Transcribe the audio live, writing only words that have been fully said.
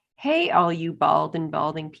Hey, all you bald and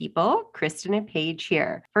balding people, Kristen and Paige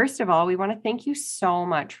here. First of all, we want to thank you so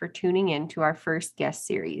much for tuning in to our first guest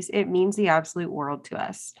series. It means the absolute world to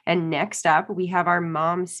us. And next up, we have our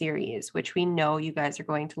mom series, which we know you guys are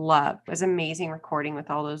going to love. It was amazing recording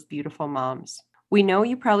with all those beautiful moms. We know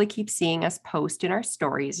you probably keep seeing us post in our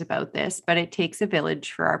stories about this, but it takes a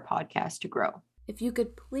village for our podcast to grow. If you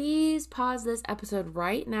could please pause this episode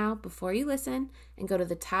right now before you listen and go to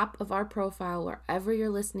the top of our profile wherever you're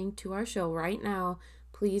listening to our show right now,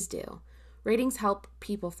 please do. Ratings help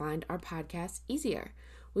people find our podcast easier.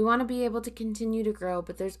 We want to be able to continue to grow,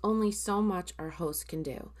 but there's only so much our hosts can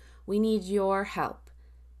do. We need your help.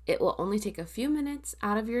 It will only take a few minutes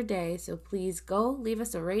out of your day, so please go leave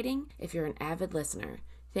us a rating if you're an avid listener.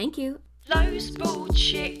 Thank you. Those bald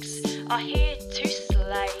chicks are here to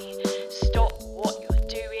slay. Stop what you're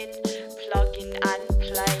doing, plug in and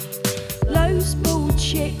play. Those bald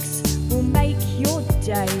chicks will make your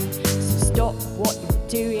day. So stop what you're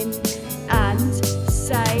doing and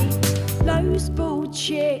say, those bald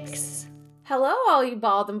chicks. Hello, all you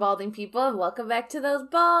bald and balding people, and welcome back to Those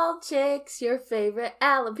Bald Chicks, your favorite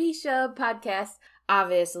alopecia podcast.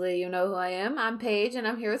 Obviously, you know who I am. I'm Paige, and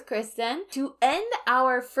I'm here with Kristen to end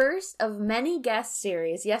our first of many guest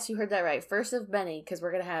series. Yes, you heard that right. First of many, because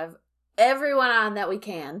we're going to have everyone on that we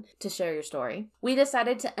can to share your story. We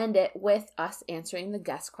decided to end it with us answering the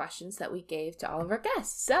guest questions that we gave to all of our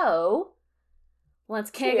guests. So,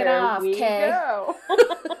 let's kick it off, Kay.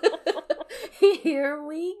 Here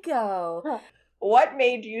we go. What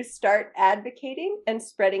made you start advocating and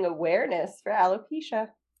spreading awareness for alopecia?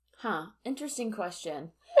 Interesting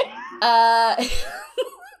question.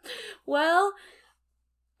 Well,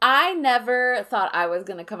 I never thought I was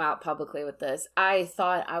going to come out publicly with this. I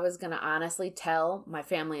thought I was going to honestly tell my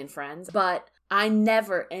family and friends, but I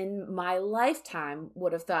never in my lifetime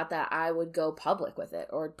would have thought that I would go public with it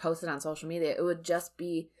or post it on social media. It would just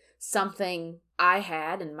be something I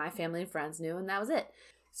had and my family and friends knew, and that was it.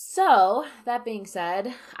 So, that being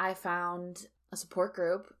said, I found a support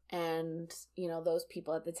group, and, you know, those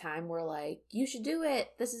people at the time were like, you should do it.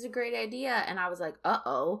 This is a great idea. And I was like,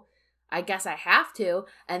 uh-oh, I guess I have to.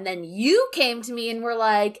 And then you came to me and were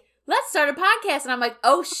like, let's start a podcast. And I'm like,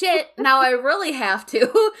 oh shit, now I really have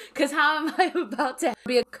to. Because how am I about to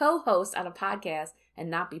be a co-host on a podcast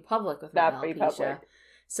and not be public with my alopecia?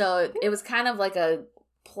 So it was kind of like a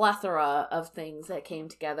plethora of things that came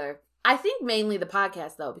together. I think mainly the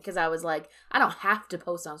podcast, though, because I was like, I don't have to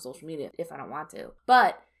post on social media if I don't want to.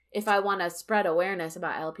 But if I want to spread awareness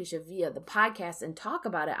about alopecia via the podcast and talk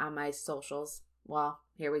about it on my socials, well,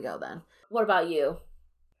 here we go then. What about you?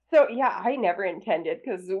 So, yeah, I never intended,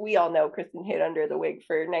 because we all know Kristen hid under the wig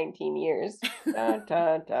for 19 years. Which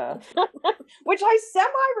I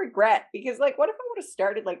semi-regret, because, like, what if I would have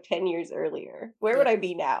started, like, 10 years earlier? Where would I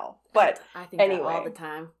be now? But I think anyway, that all the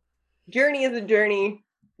time. Journey is a journey.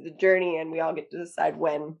 The journey, and we all get to decide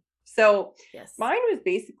when. So yes. Mine was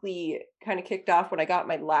basically kind of kicked off when I got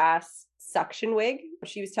my last suction wig.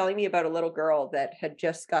 She was telling me about a little girl that had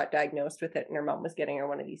just got diagnosed with it, and her mom was getting her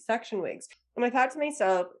one of these suction wigs. And I thought to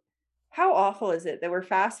myself, how awful is it that we're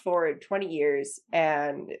fast forward 20 years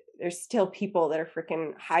and there's still people that are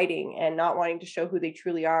freaking hiding and not wanting to show who they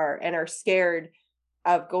truly are and are scared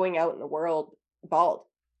of going out in the world bald.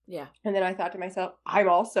 Yeah. And then I thought to myself, I'm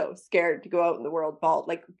also scared to go out in the world bald.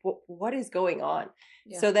 Like, what is going on?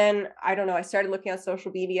 Yeah. So then, I don't know, I started looking on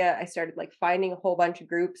social media. I started like finding a whole bunch of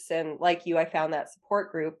groups. And like you, I found that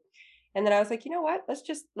support group. And then I was like, you know what? Let's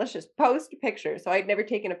just post a picture. So I'd never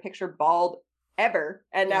taken a picture bald ever.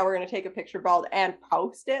 And now we're going to take a picture bald and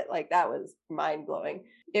post it. Like, that was mind blowing.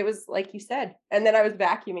 It was like you said. And then I was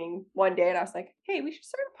vacuuming one day and I was like, hey, we should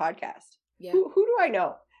start a podcast. Yeah. Who do I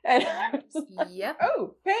know? And I was like,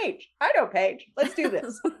 oh, Paige. I know Paige. Let's do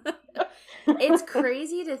this. It's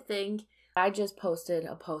crazy to think. I just posted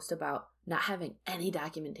a post about not having any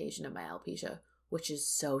documentation of my alopecia, which is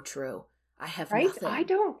so true. I have nothing. I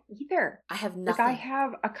don't either. I have nothing. Like, I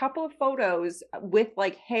have a couple of photos with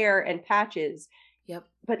like hair and patches. Yep.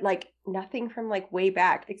 But like nothing from like way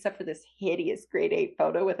back, except for this hideous grade 8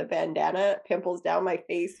 photo with a bandana, pimples down my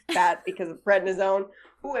face, fat because of prednisone.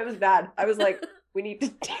 Ooh, it was bad. I was like, we need to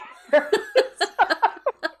tear this up.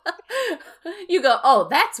 You go, oh,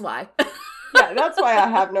 that's why. Yeah, that's why I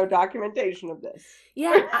have no documentation of this.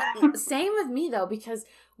 Yeah, same with me, though, because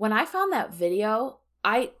when I found that video,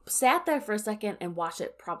 I sat there for a second and watched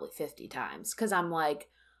it probably 50 times, because I'm like,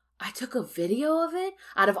 I took a video of it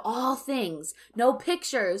out of all things. No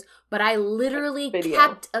pictures, but I literally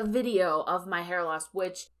kept a video of my hair loss,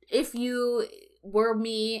 which if you were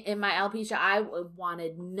me in my alopecia, I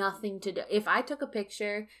wanted nothing to do. If I took a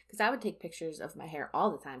picture, because I would take pictures of my hair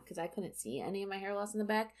all the time because I couldn't see any of my hair loss in the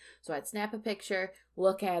back. So I'd snap a picture,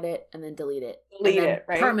 look at it, and then delete it. Delete it,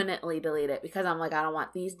 right? Permanently delete it because I'm like, I don't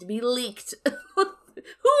want these to be leaked. Who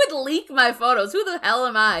would leak my photos? Who the hell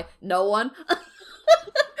am I? No one.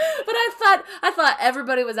 But I thought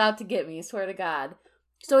everybody was out to get me, swear to God.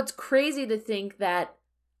 So it's crazy to think that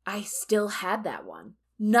I still had that one.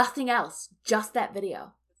 Nothing else, just that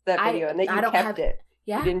video. And that you kept it.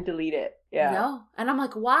 Yeah. You didn't delete it. Yeah. No. And I'm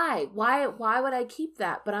like, why? Why would I keep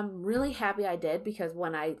that? But I'm really happy I did, because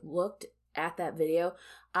when I looked at that video,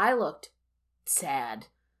 I looked sad.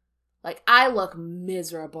 Like, I look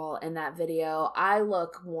miserable in that video. I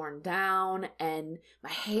look worn down, and my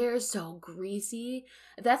hair is so greasy.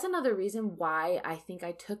 That's another reason why I think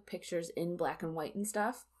I took pictures in black and white and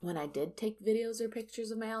stuff when I did take videos or pictures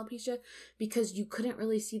of my alopecia, because you couldn't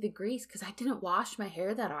really see the grease, because I didn't wash my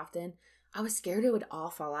hair that often. I was scared it would all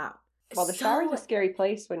fall out. Well, the shower is a scary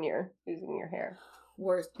place when you're using your hair.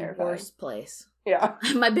 Worst place. Yeah.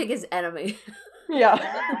 My biggest enemy.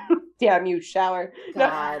 Yeah. Damn you, shower.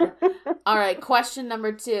 God. All right, question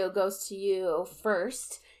number 2 goes to you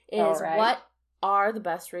first. Right. What are the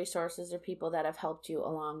best resources or people that have helped you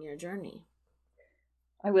along your journey?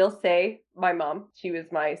 I will say my mom. She was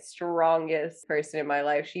my strongest person in my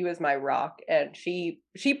life. She was my rock, and she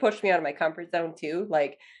pushed me out of my comfort zone too.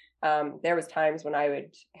 Like, there was times when I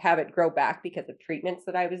would have it grow back because of treatments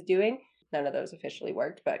that I was doing. None of those officially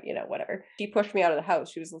worked, but whatever. She pushed me out of the house.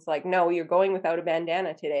 She was just like, no, you're going without a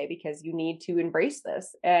bandana today because you need to embrace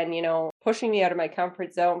this. And, pushing me out of my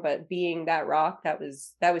comfort zone, but being that rock, that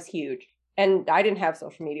was huge. And I didn't have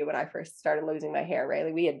social media when I first started losing my hair, right?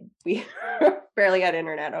 Like we barely had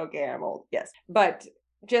internet. Okay, I'm old. Yes. But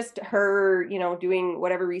just her, doing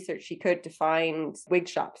whatever research she could to find wig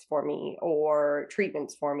shops for me or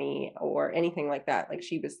treatments for me or anything like that. Like,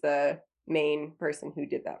 she was the main person who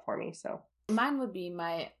did that for me. So mine would be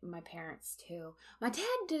my parents too. My dad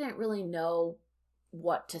didn't really know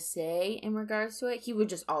what to say in regards to it. He would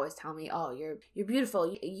just always tell me, oh, you're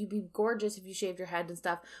beautiful, you'd be gorgeous if you shaved your head and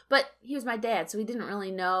stuff. But he was my dad, so he didn't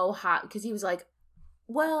really know how, because he was like,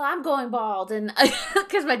 well, I'm going bald, and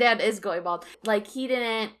because my dad is going bald. Like, he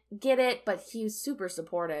didn't get it, but he was super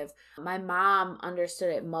supportive. My mom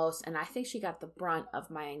understood it most, and I think she got the brunt of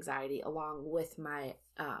my anxiety along with my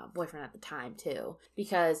boyfriend at the time too,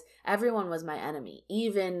 because everyone was my enemy,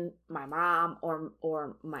 even my mom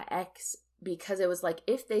or my ex, because it was like,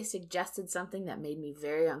 if they suggested something that made me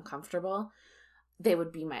very uncomfortable, they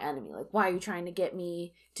would be my enemy. Like, why are you trying to get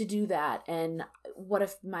me to do that? And what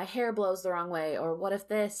if my hair blows the wrong way? Or what if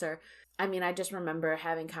this? Or, I just remember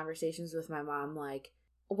having conversations with my mom, like,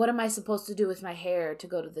 what am I supposed to do with my hair to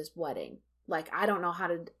go to this wedding? Like, I don't know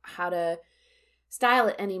how to style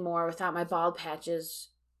it anymore without my bald patches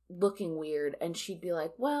looking weird. And she'd be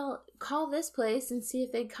like, well, call this place and see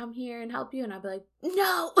if they'd come here and help you. And I'd be like,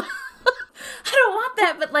 no, I don't want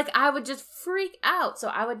that. But like, I would just freak out. So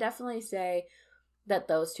I would definitely say that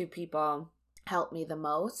those two people helped me the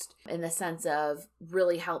most, in the sense of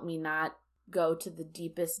really helped me not go to the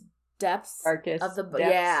deepest depths of the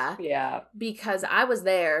depths. Yeah, because I was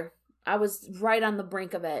there. I was right on the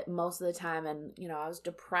brink of it most of the time, and I was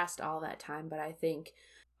depressed all that time. But I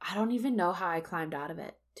don't even know how I climbed out of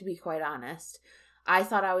it, to be quite honest. I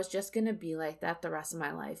thought I was just gonna be like that the rest of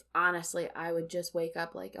my life. Honestly, I would just wake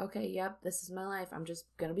up like, okay, yep, this is my life. I'm just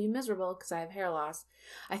gonna be miserable because I have hair loss.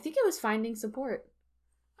 I think it was finding support.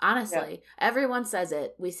 Honestly, Everyone says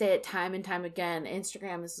it. We say it time and time again.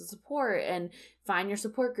 Instagram is the support, and find your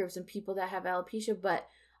support groups and people that have alopecia. But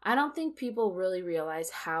I don't think people really realize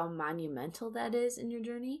how monumental that is in your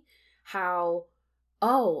journey. How,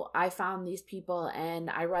 I found these people and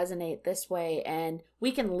I resonate this way, and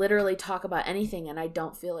we can literally talk about anything and I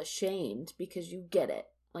don't feel ashamed because you get it.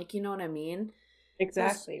 Like, you know what I mean?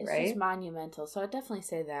 Exactly, right? It's just monumental. So I'd definitely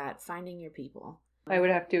say that, finding your people. I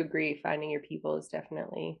would have to agree. Finding your people is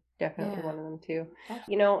definitely one of them too.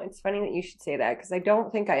 It's funny that you should say that, because I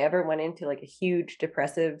don't think I ever went into like a huge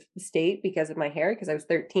depressive state because of my hair, because I was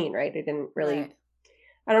 13, right? I didn't really,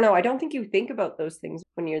 I don't know. I don't think you think about those things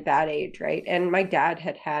when you're that age, right? And my dad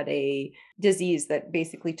had a disease that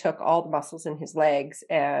basically took all the muscles in his legs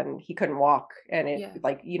and he couldn't walk. And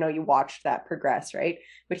you watched that progress, right?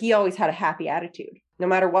 But he always had a happy attitude, no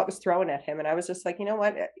matter what was thrown at him. And I was just like, you know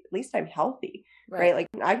what? At least I'm healthy, right? Like,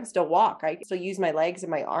 I can still walk. I can still use my legs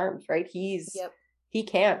and my arms, right? He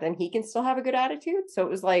can't, and he can still have a good attitude. So it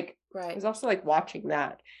was like, it was also like watching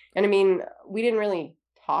that. And we didn't really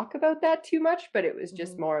talk about that too much, but it was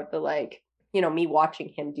just more of the like, me watching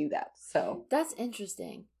him do that. So that's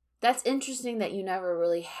interesting. That's interesting that you never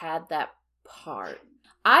really had that part.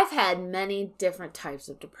 I've had many different types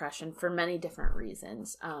of depression for many different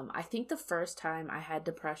reasons. I think the first time I had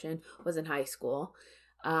depression was in high school.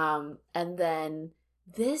 And then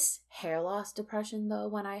this hair loss depression, though,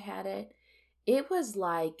 when I had it, it was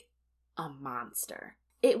like a monster.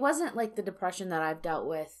 It wasn't like the depression that I've dealt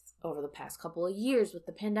with over the past couple of years with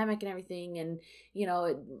the pandemic and everything, and, you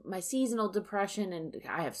know, my seasonal depression, and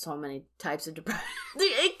I have so many types of depression.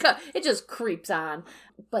 It just creeps on.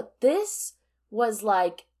 But this was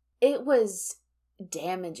like, it was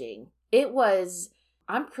damaging. It was,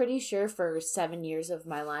 I'm pretty sure for 7 years of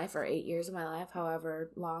my life, or 8 years of my life,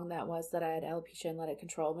 however long that was that I had alopecia and let it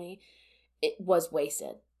control me, it was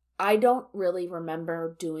wasted. I don't really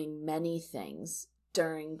remember doing many things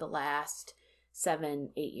during the last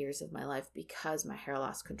 7-8 years of my life because my hair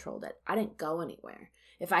loss controlled it. I didn't go anywhere.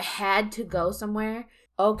 If I had to go somewhere,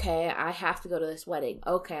 okay, I have to go to this wedding.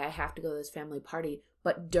 Okay, I have to go to this family party.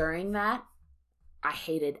 But during that, I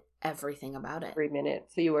hated everything about it. Every minute.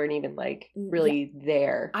 So you weren't even like really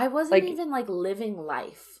there. I wasn't even like living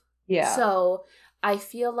life. Yeah. So I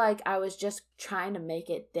feel like I was just trying to make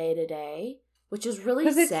it day to day, which is really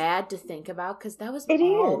sad to think about because that was my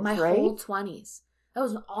whole 20s. That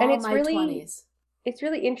was all my 20s. It's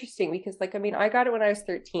really interesting because, like, I mean, I got it when I was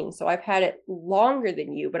 13, so I've had it longer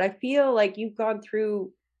than you, but I feel like you've gone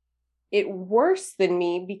through it worse than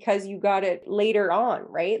me because you got it later on,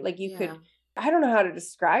 right? Like you could, I don't know how to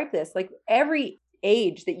describe this. Like every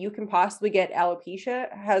age that you can possibly get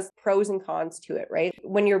alopecia has pros and cons to it, right?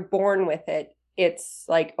 When you're born with it, it's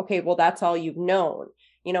like, okay, well, that's all you've known.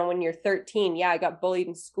 You know, when you're 13, I got bullied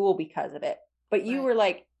in school because of it. But you were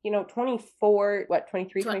like, 24,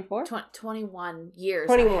 23, 24? 21 years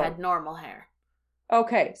 21. I had normal hair.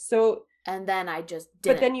 Okay, so... And then I just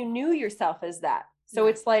didn't. But then you knew yourself as that. So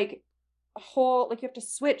it's like a whole, like you have to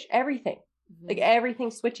switch everything. Mm-hmm. Like everything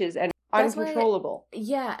switches and that's uncontrollable.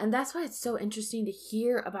 And that's why it's so interesting to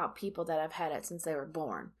hear about people that have had it since they were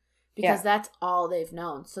born. Because that's all they've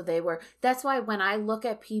known. So that's why when I look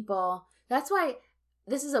at people, that's why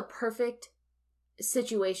this is a perfect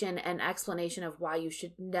situation and explanation of why you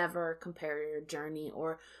should never compare your journey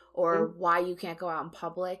or why you can't go out in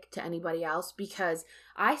public to anybody else, because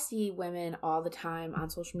I see women all the time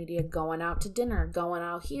on social media going out to dinner, going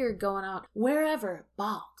out here, going out wherever,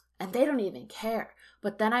 bald, and they don't even care.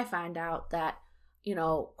 But then I find out that,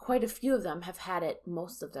 quite a few of them have had it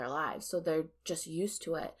most of their lives, so they're just used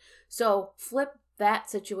to it. So flip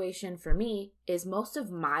that situation for me is most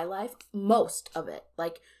of my life, most of it,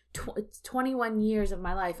 like 21 years of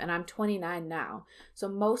my life, and I'm 29 now. So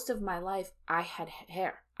most of my life I had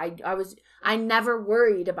hair. I never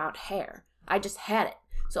worried about hair. I just had it.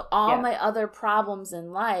 So all my other problems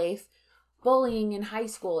in life, bullying in high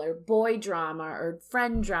school or boy drama or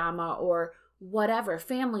friend drama or whatever,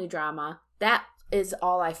 family drama, that is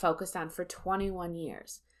all I focused on for 21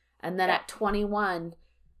 years. And then at 21,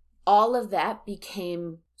 all of that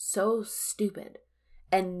became so stupid.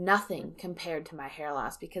 And nothing compared to my hair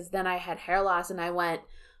loss, because then I had hair loss and I went,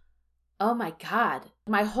 oh my God,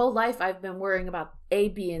 my whole life I've been worrying about A,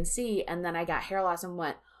 B, and C. And then I got hair loss and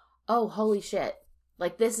went, oh, holy shit.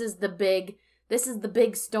 Like this is the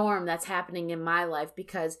big storm that's happening in my life,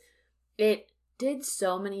 because it did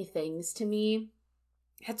so many things to me.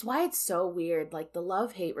 That's why it's so weird. Like the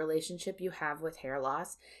love-hate relationship you have with hair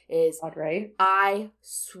loss is, right? I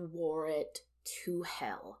swore it to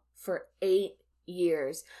hell for 8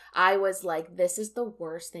 years. I was like, this is the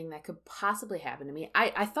worst thing that could possibly happen to me.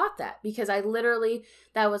 I thought that because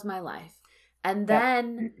that was my life. And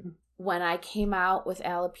then when I came out with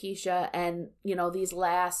alopecia and, these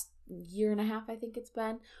last year and a half, I think it's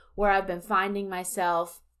been, where I've been finding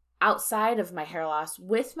myself outside of my hair loss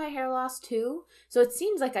with my hair loss too. So it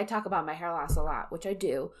seems like I talk about my hair loss a lot, which I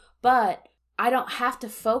do, but I don't have to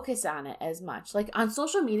focus on it as much. Like on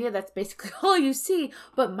social media, that's basically all you see.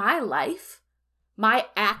 But my life, my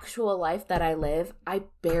actual life that I live, I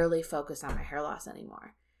barely focus on my hair loss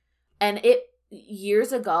anymore. And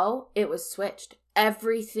years ago, it was switched.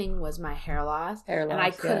 Everything was my hair loss. And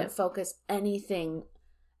I couldn't focus anything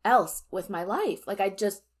else with my life. Like I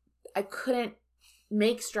couldn't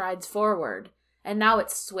make strides forward. And now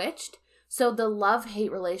it's switched. So the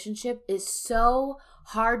love-hate relationship is so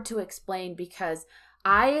hard to explain, because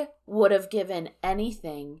I would have given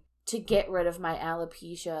anything to get rid of my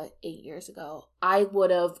alopecia 8 years ago. I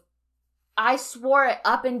swore it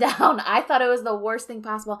up and down. I thought it was the worst thing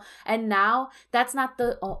possible. And now that's not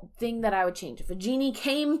the thing that I would change. If a genie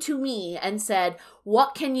came to me and said,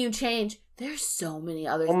 what can you change? There's so many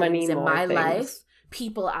other things in my life,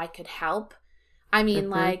 people I could help. I mean,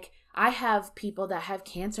 like, I have people that have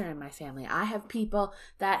cancer in my family. I have people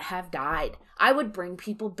that have died. I would bring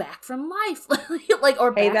people back from life, like,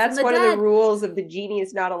 or back that's from the one dead. of the rules of the Genie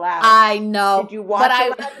is not allowed. I know. Did you watch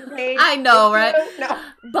Aladdin Page? I know, right? No.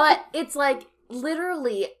 But it's like,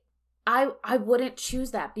 literally, I wouldn't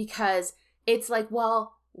choose that, because it's like,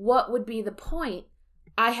 well, what would be the point?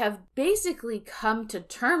 I have basically come to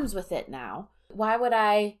terms with it now. Why would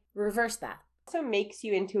I reverse that? Also makes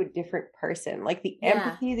you into a different person. Like the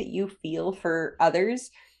empathy that you feel for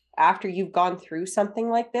others after you've gone through something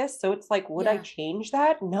like this. So it's like, would I change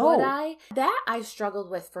that? No. Would I? That I've struggled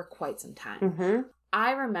with for quite some time. Mm-hmm.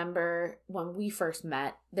 I remember when we first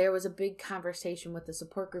met, there was a big conversation with the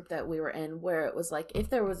support group that we were in where it was like, if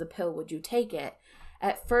there was a pill, would you take it?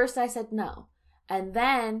 At first I said no. And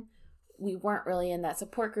then we weren't really in that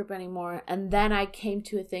support group anymore. And then I came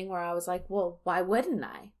to a thing where I was like, well, why wouldn't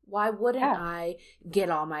I? Why wouldn't I get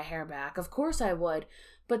all my hair back? Of course I would.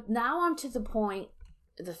 But now I'm to the point,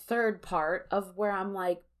 the third part of where I'm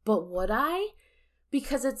like, but would I?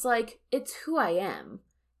 Because it's like, it's who I am.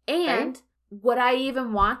 And would I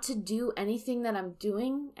even want to do anything that I'm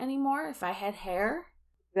doing anymore if I had hair?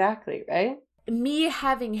 Exactly, right? Me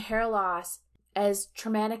having hair loss, as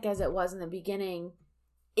traumatic as it was in the beginning,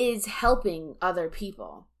 is helping other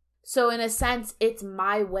people. So in a sense, it's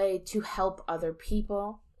my way to help other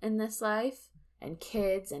people in this life, and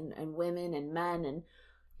kids and women and men and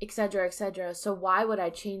et cetera, et cetera. So why would I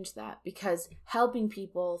change that? Because helping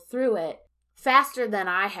people through it faster than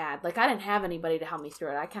I had, like I didn't have anybody to help me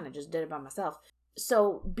through it. I kind of just did it by myself.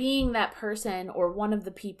 So being that person, or one of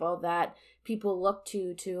the people that people look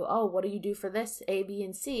to, oh, what do you do for this, A, B,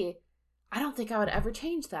 and C? I don't think I would ever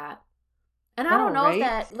change that. And I don't know if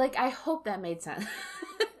that, like, I hope that made sense.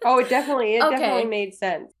 Oh, it definitely made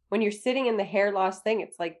sense. When you're sitting in the hair loss thing,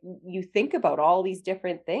 it's like you think about all these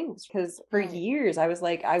different things. Because for years I was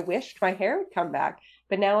like, I wished my hair would come back.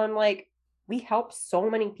 But now I'm like, we help so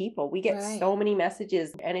many people. We get so many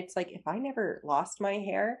messages. And it's like, if I never lost my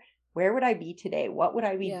hair, where would I be today? What would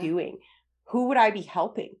I be doing? Who would I be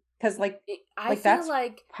helping? Because I feel that's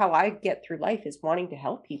like how I get through life, is wanting to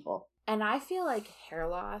help people. And I feel like hair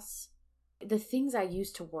loss, the things I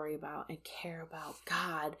used to worry about and care about,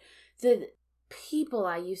 God, the people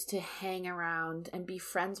I used to hang around and be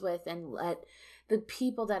friends with, and let the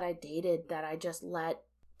people that I dated that I just let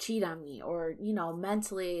cheat on me or, you know,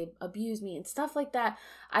 mentally abuse me and stuff like that.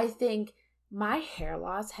 I think my hair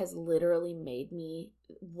loss has literally made me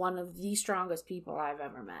one of the strongest people I've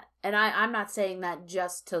ever met. And I'm not saying that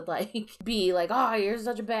just to like be like, oh, you're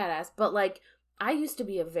such a badass, but like, I used to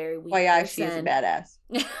be a very weak person. She's a badass.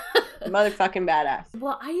 Motherfucking badass.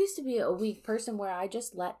 Well, I used to be a weak person where I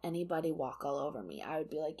just let anybody walk all over me. I would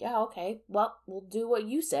be like, yeah, okay, well, we'll do what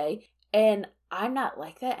you say. And I'm not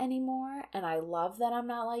like that anymore. And I love that I'm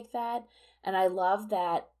not like that. And I love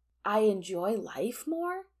that I enjoy life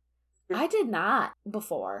more. I did not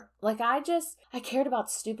before. Like, I cared about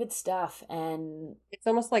stupid stuff. And it's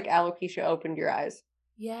almost like alopecia opened your eyes.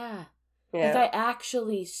 Yeah. Like, I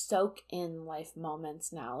actually soak in life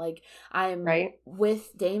moments now. Like, I'm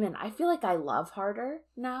with Damon. I feel like I love harder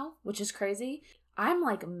now, which is crazy. I'm,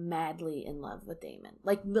 like, madly in love with Damon.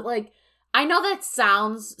 Like, I know that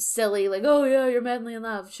sounds silly. Like, oh, yeah, you're madly in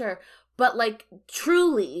love. Sure. But, like,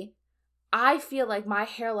 truly, I feel like my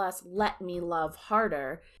hair loss let me love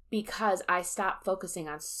harder because I stopped focusing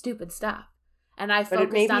on stupid stuff. And I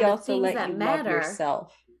focused on the things that matter.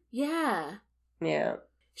 Yourself. Yeah. Yeah.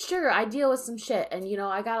 Sure, I deal with some shit, and, you know,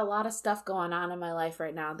 I got a lot of stuff going on in my life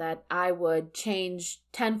right now that I would change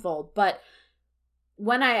tenfold, but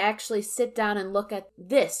when I actually sit down and look at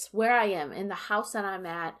this, where I am, in the house that I'm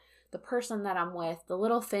at, the person that I'm with, the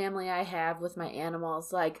little family I have with my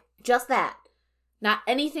animals, like, just that, not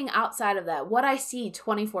anything outside of that, what I see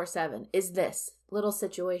 24/7 is this little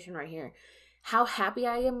situation right here. How happy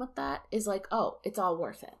I am with that is like, oh, it's all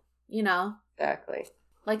worth it, you know? Exactly.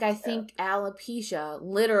 Like, I think alopecia,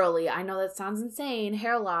 literally, I know that sounds insane,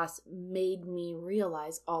 hair loss made me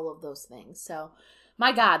realize all of those things. So,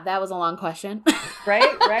 my God, that was a long question. Right?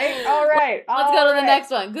 All right. Let's go to the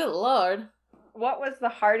next one. Good Lord. What was the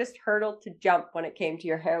hardest hurdle to jump when it came to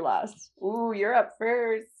your hair loss? Ooh, you're up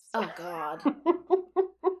first. Oh, God.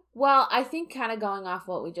 Well, I think kind of going off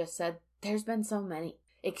what we just said, there's been so many.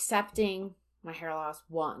 Accepting my hair loss,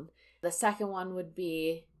 one. The second one would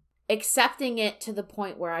be accepting it to the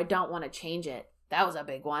point where I don't want to change it. That was a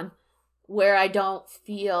big one. Where I don't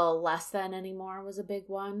feel less than anymore was a big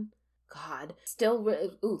one. God. Still,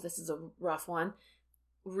 this is a rough one.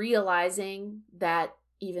 Realizing that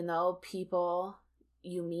even though people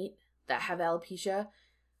you meet that have alopecia,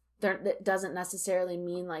 that doesn't necessarily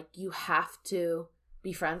mean like you have to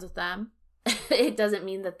be friends with them. It doesn't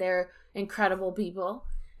mean that they're incredible people,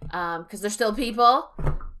 because they're still people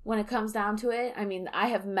when it comes down to it. I mean, I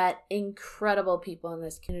have met incredible people in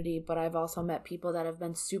this community, but I've also met people that have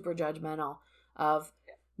been super judgmental of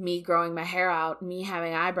me growing my hair out, me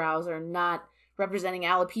having eyebrows, or not representing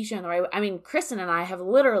alopecia in the right way. I mean, Kristen and I have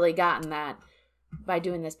literally gotten that by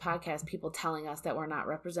doing this podcast, people telling us that we're not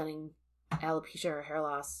representing alopecia or hair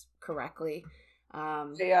loss correctly.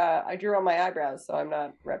 I drew on my eyebrows, so I'm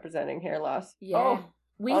not representing hair loss. Yeah.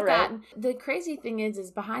 We've gotten, the crazy thing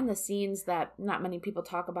is behind the scenes that not many people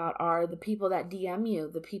talk about are the people that DM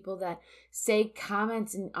you, the people that say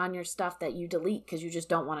comments on your stuff that you delete because you just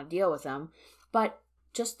don't want to deal with them. But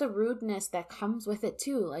just the rudeness that comes with it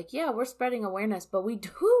too. Like, yeah, we're spreading awareness, but we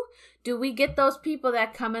do we get those people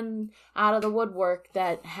that come in out of the woodwork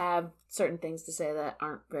that have certain things to say that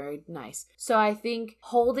aren't very nice. So I think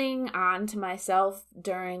holding on to myself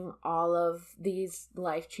during all of these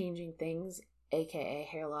life-changing things, aka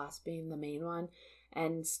hair loss being the main one,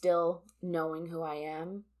 and still knowing who I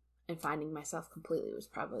am and finding myself completely was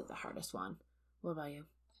probably the hardest one. What about you?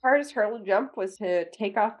 Hardest hurdle jump was to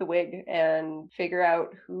take off the wig and figure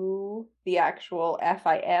out who the actual F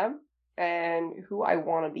I am and who I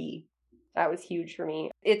want to be. That was huge for me.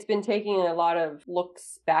 It's been taking a lot of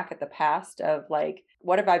looks back at the past of like,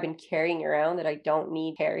 what have I been carrying around that I don't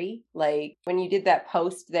need to carry? Like when you did that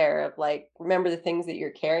post there of like, remember the things that you're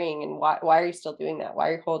carrying and why are you still doing that? Why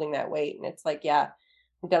are you holding that weight? And it's like, yeah,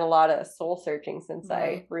 I've done a lot of soul searching since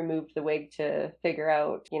I removed the wig to figure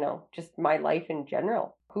out, just my life in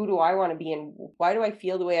general. Who do I want to be and why do I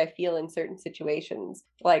feel the way I feel in certain situations?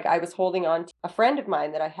 Like I was holding on to a friend of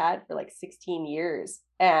mine that I had for like 16 years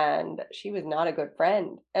and she was not a good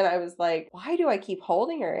friend. And I was like, why do I keep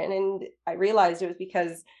holding her? And I realized it was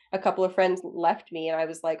because a couple of friends left me and I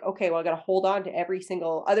was like, okay, well, I got to hold on to every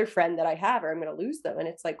single other friend that I have or I'm going to lose them. And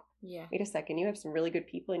it's like, wait a second, you have some really good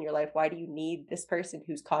people in your life. Why do you need this person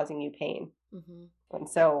who's causing you pain? Mm-hmm. And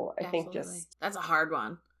so I think that's a hard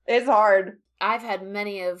one. It's hard. I've had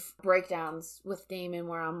many of breakdowns with Damon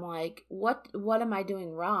where I'm like, what am I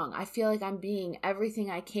doing wrong? I feel like I'm being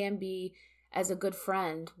everything I can be as a good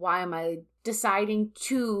friend. Why am I deciding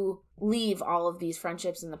to leave all of these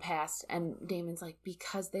friendships in the past? And Damon's like,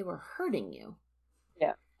 because they were hurting you.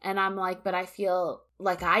 Yeah. And I'm like, but I feel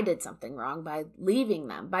like I did something wrong by leaving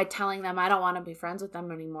them, by telling them I don't want to be friends with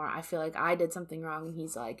them anymore. I feel like I did something wrong. And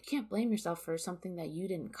he's like, you can't blame yourself for something that you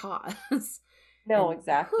didn't cause. No,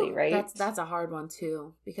 exactly, right? That's a hard one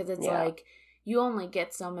too, because it's like you only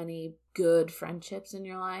get so many good friendships in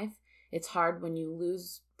your life. It's hard when you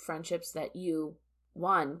lose friendships that you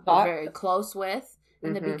were very close with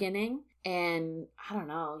in the beginning. And I don't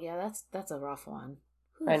know, that's a rough one.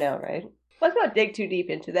 Oof. I know, right? Let's not dig too deep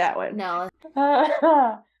into that one. No.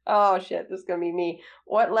 Oh shit, this is gonna be me.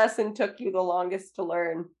 What lesson took you the longest to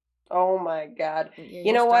learn? Oh my god. Yeah,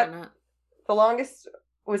 you know what? The longest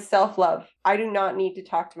was self-love. I do not need to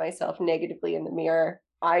talk to myself negatively in the mirror.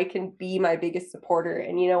 I can be my biggest supporter.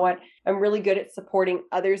 And you know what? I'm really good at supporting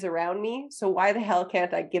others around me. So why the hell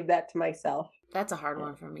can't I give that to myself? That's a hard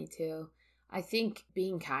one for me too. I think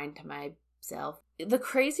being kind to myself. The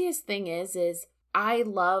craziest thing is I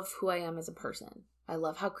love who I am as a person. I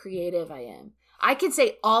love how creative I am. I can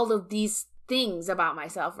say all of these things about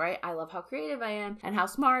myself, right? I love how creative I am and how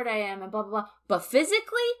smart I am and blah, blah, blah. But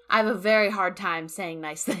physically, I have a very hard time saying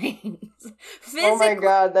nice things. Oh my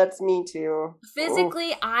God, that's me too.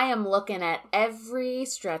 Physically, I am looking at every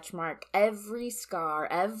stretch mark, every scar,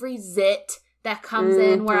 every zit that comes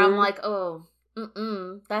in where I'm like, oh,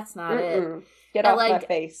 that's not it. Get off my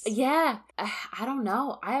face. Yeah. I don't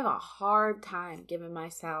know. I have a hard time giving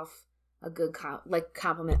myself a good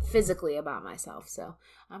compliment physically about myself. So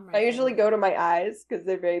I usually go to my eyes because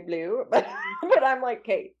they're very blue, but I'm like,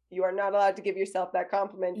 Kate, you are not allowed to give yourself that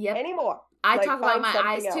compliment anymore. I talk about my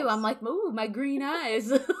eyes too. I'm like, ooh, my green eyes.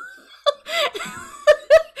 That's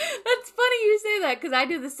funny you say that because I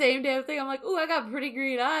do the same damn thing. I'm like, ooh, I got pretty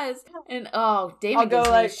green eyes. And David gives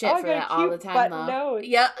me shit for that all the time though. Nose.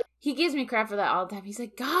 Yeah. He gives me crap for that all the time. He's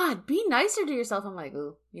like, God, be nicer to yourself. I'm like,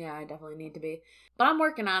 ooh, yeah, I definitely need to be. But I'm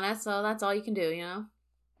working on it, so that's all you can do, you know?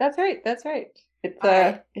 That's right.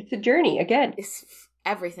 It's a journey, again.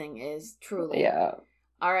 Everything is, truly. Yeah.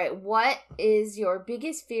 All right, what is your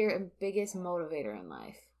biggest fear and biggest motivator in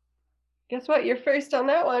life? Guess what? You're first on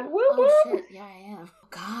that one. Woo woo! Shit. Yeah, I am.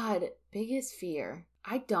 God, biggest fear.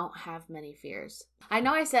 I don't have many fears. I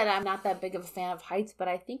know I said I'm not that big of a fan of heights, but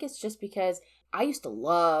I think it's just because I used to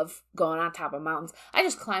love going on top of mountains. I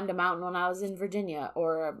just climbed a mountain when I was in Virginia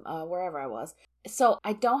or wherever I was. So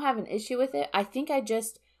I don't have an issue with it. I think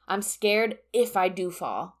I'm scared if I do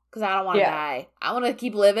fall. because I don't want to die. I want to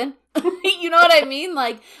keep living. You know what I mean?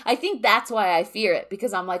 Like, I think that's why I fear it,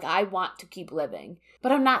 because I'm like, I want to keep living.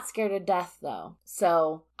 But I'm not scared of death, though.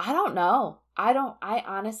 So, I don't know. I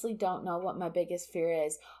honestly don't know what my biggest fear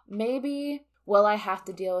is. Maybe, will I have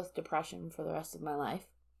to deal with depression for the rest of my life?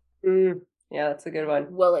 Yeah, that's a good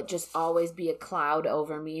one. Will it just always be a cloud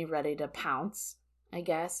over me ready to pounce? I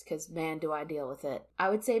guess, because man, do I deal with it. I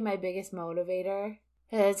would say my biggest motivator,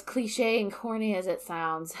 as cliche and corny as it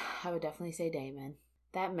sounds, I would definitely say Damon.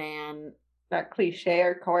 That man... Not cliche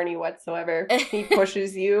or corny whatsoever. He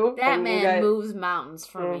pushes you. That man moves mountains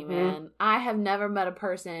for me, man. I have never met a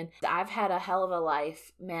person. I've had a hell of a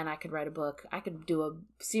life. Man, I could write a book. I could do a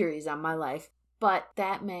series on my life. But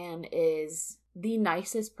that man is the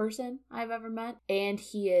nicest person I've ever met. And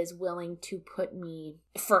he is willing to put me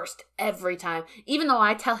first every time. Even though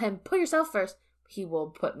I tell him, put yourself first, he will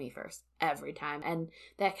put me first every time. And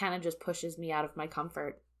that kind of just pushes me out of my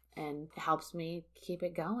comfort and helps me keep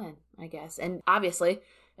it going, I guess. And obviously,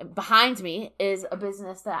 behind me is a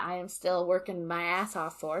business that I am still working my ass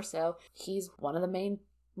off for. So he's one of the main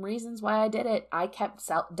reasons why I did it. I kept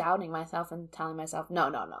doubting myself and telling myself,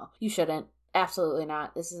 no, you shouldn't. Absolutely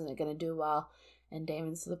not. This isn't going to do well. And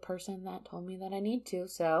Damon's the person that told me that I need to.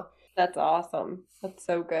 So that's awesome. That's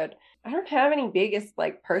so good. I don't have any biggest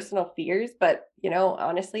like personal fears, but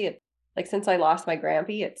honestly, since I lost my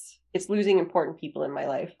grampy, it's losing important people in my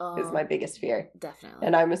life is my biggest fear. Definitely.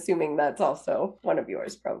 And I'm assuming that's also one of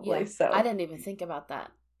yours, probably. Yeah, so I didn't even think about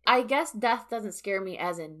that. I guess death doesn't scare me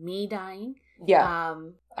as in me dying. Yeah.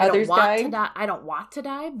 Others dying? I don't want to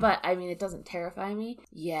die, but I mean, it doesn't terrify me.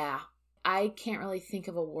 Yeah. I can't really think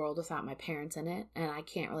of a world without my parents in it, and I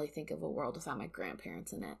can't really think of a world without my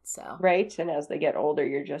grandparents in it. So right, and as they get older,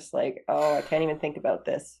 you're just like, oh, I can't even think about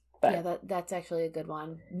this. But yeah, that's actually a good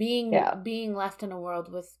one. Being left in a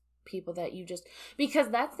world with people that you just, because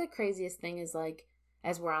that's the craziest thing is like,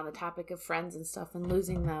 as we're on the topic of friends and stuff and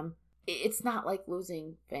losing them, it's not like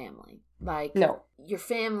losing family. Like, no, your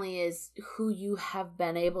family is who you have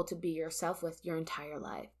been able to be yourself with your entire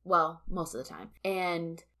life. Well, most of the time.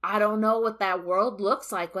 And I don't know what that world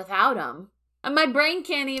looks like without them. And my brain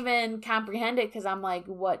can't even comprehend it because I'm like,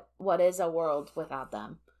 what is a world without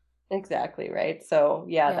them? Exactly, right? So,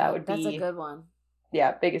 that's a good one.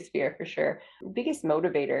 Yeah, biggest fear for sure. Biggest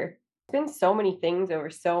motivator. It's been so many things over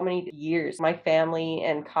so many years. My family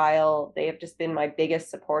and Kyle, they have just been my biggest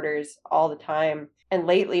supporters all the time. And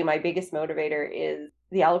lately, my biggest motivator is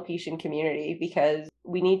the alopecia community, because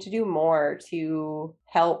we need to do more to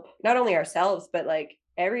help not only ourselves, but like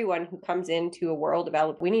everyone who comes into a world of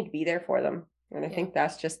alopecia. We need to be there for them. And I think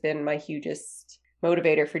that's just been my hugest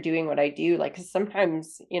motivator for doing what I do. Like, 'cause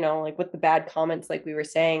sometimes, like with the bad comments, like we were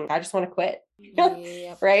saying, I just want to quit.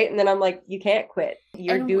 Yep. Right. And then I'm like, you can't quit.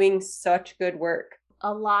 You're doing such good work.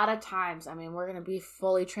 A lot of times, I mean, we're going to be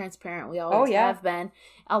fully transparent. We always have been.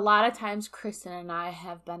 A lot of times, Kristen and I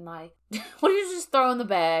have been like, what do you just throw in the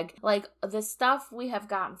bag? Like, the stuff we have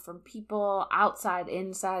gotten from people outside,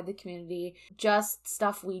 inside the community, just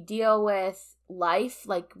stuff we deal with, life.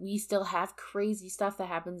 Like, we still have crazy stuff that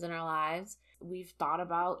happens in our lives. We've thought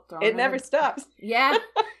about throwing it never stops. Yeah.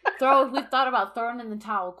 We've thought about throwing in the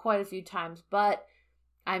towel quite a few times, but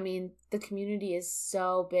I mean, the community is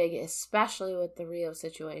so big, especially with the Rio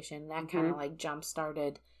situation. That kind of like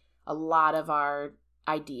jump-started a lot of our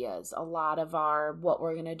ideas, a lot of our what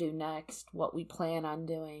we're going to do next, what we plan on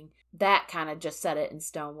doing. That kind of just set it in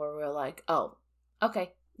stone where we're like, oh,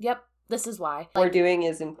 okay, yep, this is why. What we're doing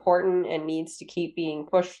is important and needs to keep being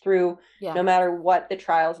pushed through. No matter what the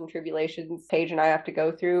trials and tribulations Paige and I have to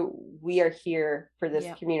go through, we are here for this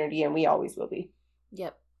community, and we always will be.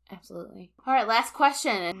 Yep. Absolutely. All right, last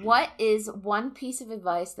question. What is one piece of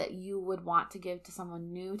advice that you would want to give to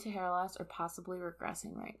someone new to hair loss or possibly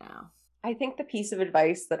regressing right now? I think the piece of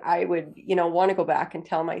advice that I would, want to go back and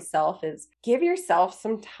tell myself is give yourself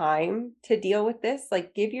some time to deal with this.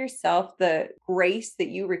 Like, give yourself the grace that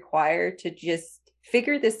you require to just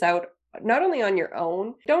figure this out, not only on your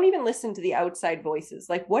own. Don't even listen to the outside voices.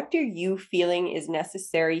 Like, what do you feeling is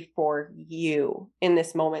necessary for you in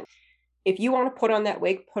this moment? If you want to put on that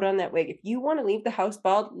wig, put on that wig. If you want to leave the house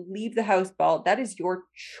bald, leave the house bald. That is your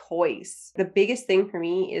choice. The biggest thing for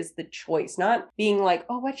me is the choice, not being like,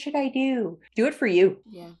 oh, what should I do? Do it for you.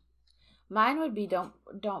 Yeah. Mine would be don't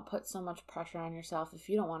put so much pressure on yourself. If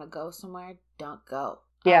you don't want to go somewhere, don't go.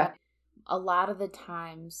 Yeah. A lot of the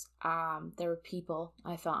times, there were people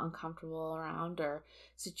I felt uncomfortable around or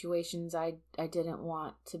situations I didn't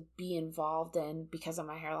want to be involved in because of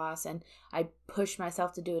my hair loss. And I pushed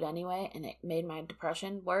myself to do it anyway. And it made my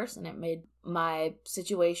depression worse and it made my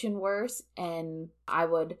situation worse. And I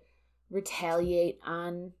would retaliate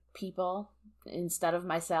on people instead of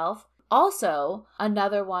myself. Also,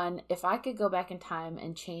 another one, if I could go back in time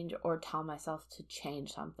and change or tell myself to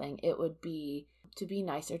change something, it would be to be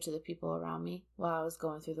nicer to the people around me while I was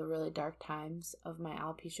going through the really dark times of my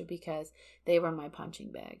alopecia, because they were my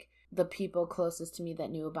punching bag. The people closest to me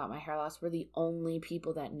that knew about my hair loss were the only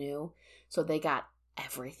people that knew, so they got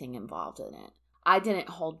everything involved in it. I didn't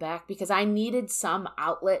hold back because I needed some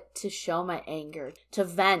outlet to show my anger, to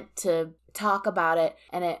vent, to talk about it,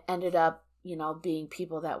 and it ended up, you know, being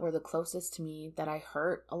people that were the closest to me that I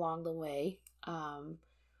hurt along the way,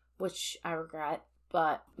 which I regret,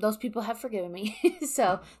 but those people have forgiven me.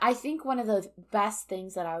 So I think one of the best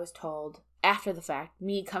things that I was told after the fact,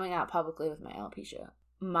 me coming out publicly with my alopecia,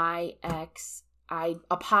 my ex, I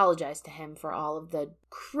apologized to him for all of the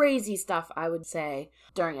crazy stuff I would say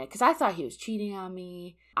during it, because I thought he was cheating on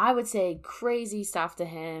me. I would say crazy stuff to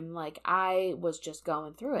him, like I was just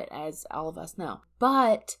going through it, as all of us know.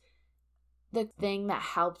 But the thing that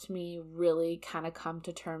helped me really kind of come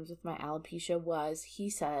to terms with my alopecia was, he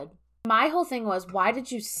said, my whole thing was, why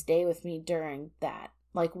did you stay with me during that?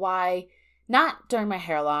 Like, why? Not during my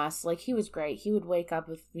hair loss. Like, he was great. He would wake up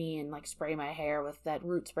with me and, like, spray my hair with that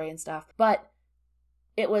root spray and stuff. But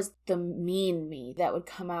it was the mean me that would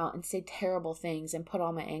come out and say terrible things and put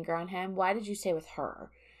all my anger on him. Why did you stay with her?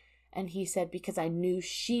 And he said, because I knew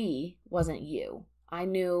she wasn't you. I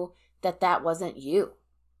knew that that wasn't you.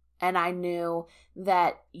 And I knew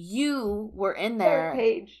that you were in there.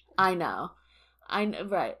 Page. I know,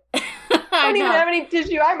 right. I don't even have any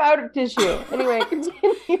tissue. I'm out of tissue. Anyway,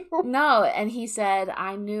 continue. No, and he said,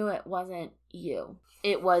 I knew it wasn't you.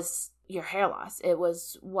 It was your hair loss. It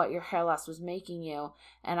was what your hair loss was making you.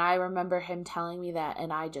 And I remember him telling me that,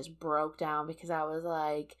 and I just broke down, because I was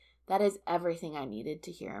like, that is everything I needed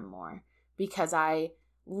to hear and more. Because I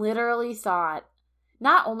literally thought,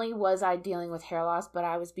 not only was I dealing with hair loss, but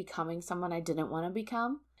I was becoming someone I didn't want to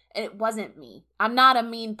become. It wasn't me. I'm not a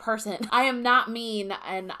mean person. I am not mean,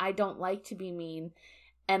 and I don't like to be mean.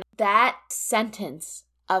 And that sentence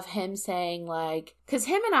of him saying, like, because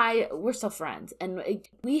him and I, we're still friends, and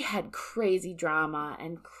we had crazy drama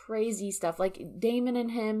and crazy stuff. Like, Damon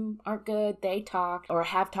and him are good. They talked, or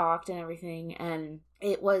have talked and everything. And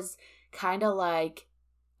it was kind of like,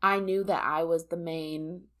 I knew that I was the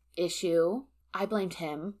main issue. I blamed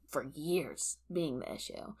him for years being the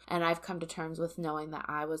issue. And I've come to terms with knowing that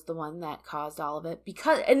I was the one that caused all of it,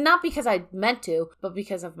 and not because I meant to, but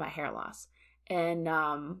because of my hair loss. And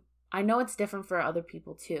I know it's different for other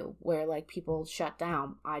people too, where like people shut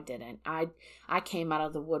down. I didn't. I came out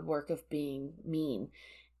of the woodwork of being mean.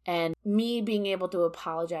 And me being able to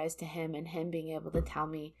apologize to him, and him being able to tell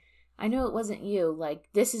me, I knew it wasn't you. Like,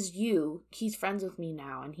 this is you. He's friends with me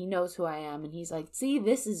now, and he knows who I am. And he's like, see,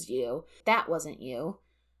 this is you. That wasn't you.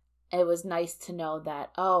 It was nice to know that,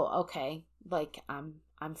 oh, okay, like,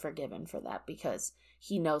 I'm forgiven for that, because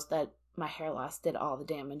he knows that my hair loss did all the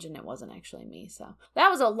damage, and it wasn't actually me. So that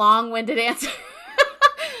was a long-winded answer.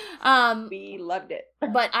 We loved it.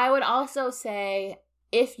 But I would also say,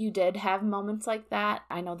 if you did have moments like that,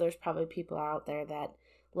 I know there's probably people out there that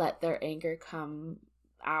let their anger come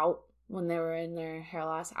out when they were in their hair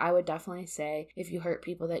loss. I would definitely say, if you hurt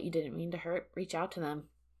people that you didn't mean to hurt, reach out to them,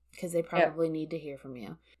 because they probably need to hear from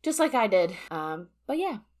you, just like I did. But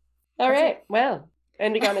yeah. All right. Well,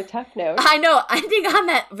 ending on a tough note. I know, ending on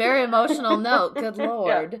that very emotional note. Good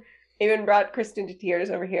Lord. Yeah. Even brought Kristen to tears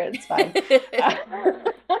over here. It's fine.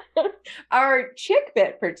 Our chick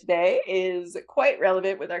bit for today is quite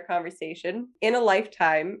relevant with our conversation. In a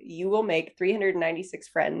lifetime, you will make 396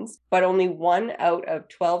 friends, but only 1 out of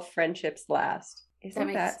 12 friendships last.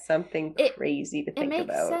 Isn't that something crazy to think about? It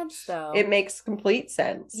makes sense, though. It makes complete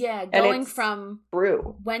sense. Yeah, going from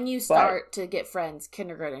true. When you start to get friends,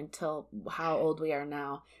 kindergarten, till how old we are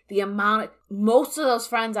now, most of those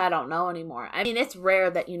friends I don't know anymore. I mean, it's rare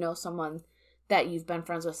that you know someone that you've been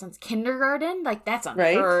friends with since kindergarten. Like, that's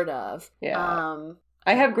unheard of. Yeah.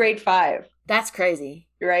 I have grade 5. That's crazy.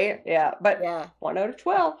 Right? Yeah. But 1 out of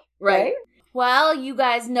 12. Right? Well, you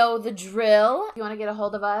guys know the drill. If you want to get a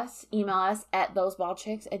hold of us, email us at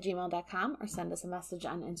thosebaldchicks@gmail.com, or send us a message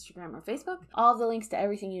on Instagram or Facebook. All the links to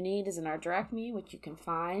everything you need is in our direct me, which you can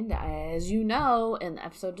find, as you know, in the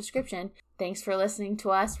episode description. Thanks for listening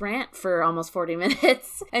to us rant for almost 40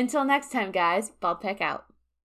 minutes. Until next time, guys, Bald Peck out.